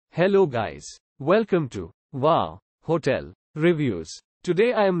Hello guys. Welcome to Wow Hotel Reviews.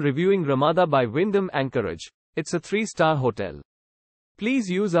 Today I am reviewing Ramada by Wyndham Anchorage. It's a 3-star hotel. Please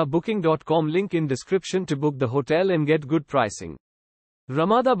use our booking.com link in description to book the hotel and get good pricing.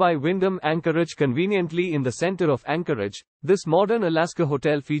 Ramada by Wyndham Anchorage, conveniently in the center of Anchorage, this modern Alaska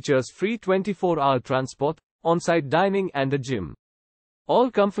hotel features free 24-hour transport, on-site dining and a gym. All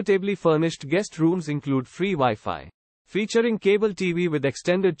comfortably furnished guest rooms include free Wi-Fi. Featuring cable TV with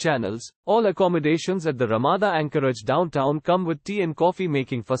extended channels, all accommodations at the Ramada Anchorage Downtown come with tea and coffee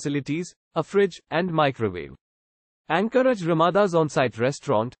making facilities, a fridge, and microwave. Anchorage Ramada's on-site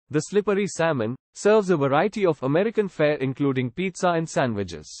restaurant, the Slippery Salmon, serves a variety of American fare including pizza and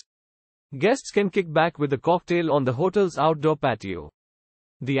sandwiches. Guests can kick back with a cocktail on the hotel's outdoor patio.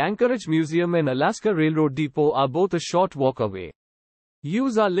 The Anchorage Museum and Alaska Railroad Depot are both a short walk away.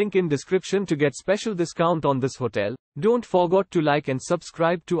 Use our link in description to get special discount on this hotel. Don't forget to like and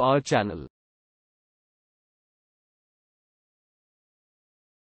subscribe to our channel.